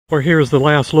Well, here's the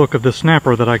last look of the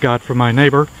snapper that I got from my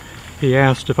neighbor. He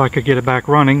asked if I could get it back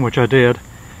running, which I did.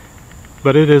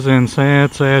 But it is in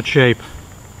sad, sad shape.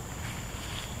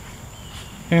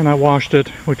 And I washed it,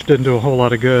 which didn't do a whole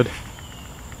lot of good.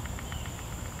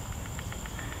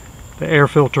 The air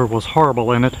filter was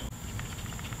horrible in it,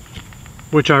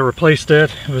 which I replaced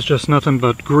it. It was just nothing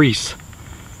but grease.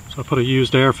 So I put a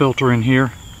used air filter in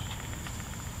here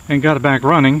and got it back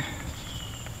running.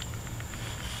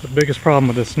 The biggest problem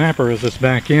with this snapper is this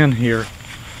back end here.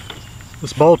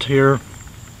 This bolt here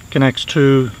connects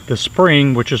to the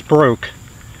spring, which is broke.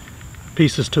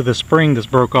 Pieces to the spring that's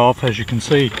broke off, as you can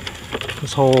see.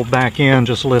 This whole back end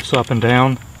just lifts up and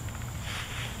down.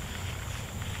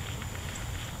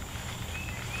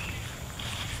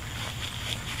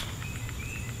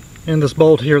 And this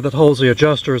bolt here that holds the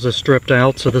adjusters is stripped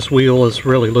out, so this wheel is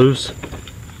really loose.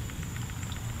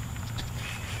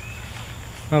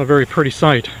 Not a very pretty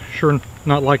sight. Sure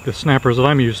not like the snappers that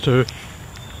I'm used to.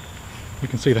 You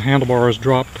can see the handlebars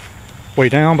drop way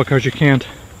down because you can't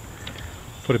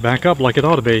put it back up like it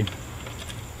ought to be.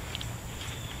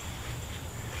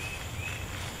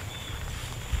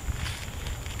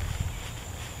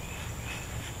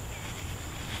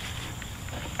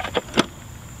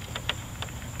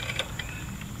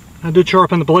 I did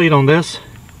sharpen the blade on this.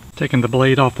 Taking the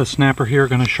blade off the snapper here,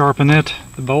 going to sharpen it.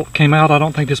 The bolt came out. I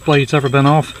don't think this blade's ever been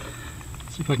off.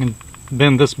 Let's see if I can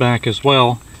bend this back as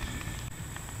well.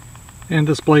 And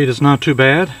this blade is not too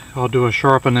bad. I'll do a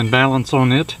sharpen and balance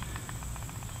on it.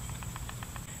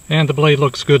 And the blade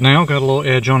looks good now. Got a little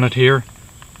edge on it here.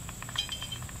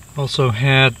 Also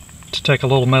had to take a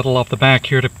little metal off the back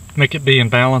here to make it be in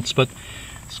balance, but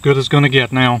it's good as going to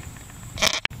get now.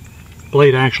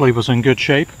 Blade actually was in good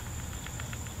shape.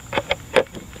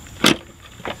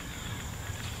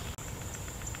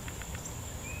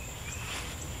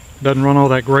 Doesn't run all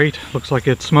that great. Looks like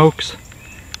it smokes.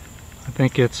 I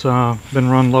think it's been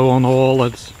run low on oil.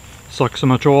 It's sucked so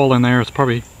much oil in there it's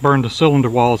probably burned the cylinder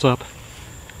walls up.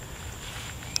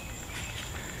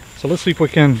 So let's see if we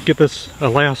can get this a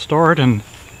last start, and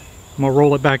I'm going to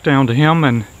roll it back down to him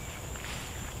and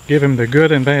give him the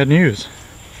good and bad news.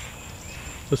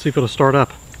 Let's see if it'll start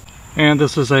up. And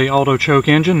this is a auto choke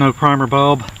engine, no primer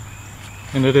bulb,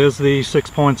 and it is the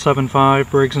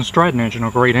 6.75 Briggs & Stratton engine, a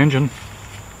great engine.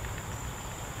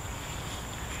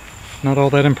 Not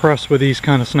all that impressed with these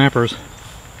kind of snappers.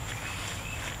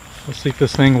 Let's see if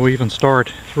this thing will even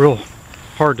start. It's real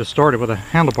hard to start it with a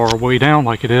handlebar way down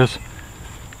like it is.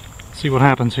 Let's see what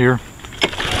happens here.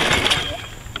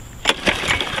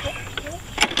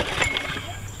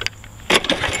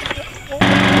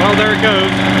 Well, there it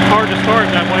goes. Hard to start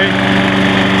that way.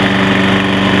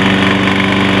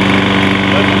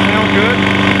 Doesn't sound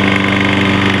good.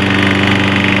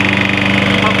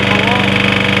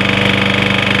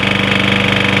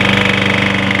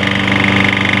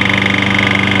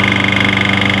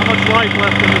 Life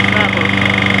left in the snapper.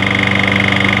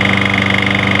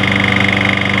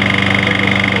 I think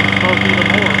it'll smoke even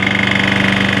more.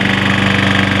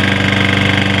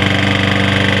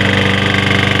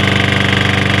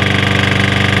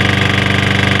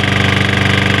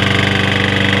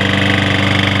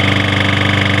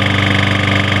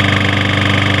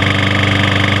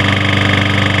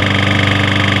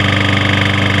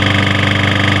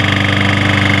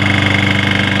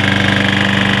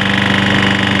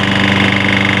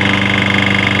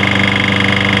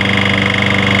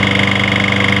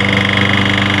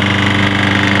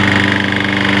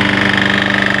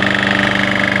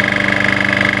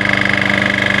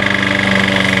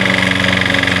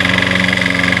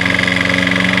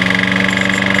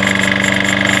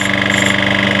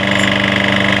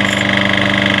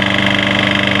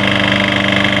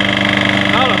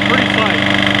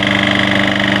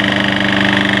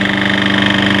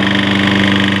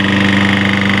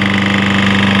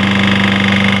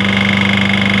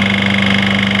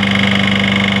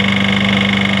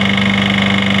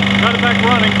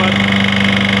 Running, but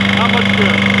not much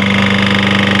good.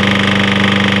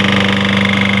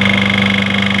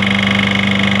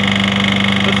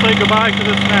 Let's say goodbye to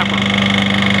this snapper.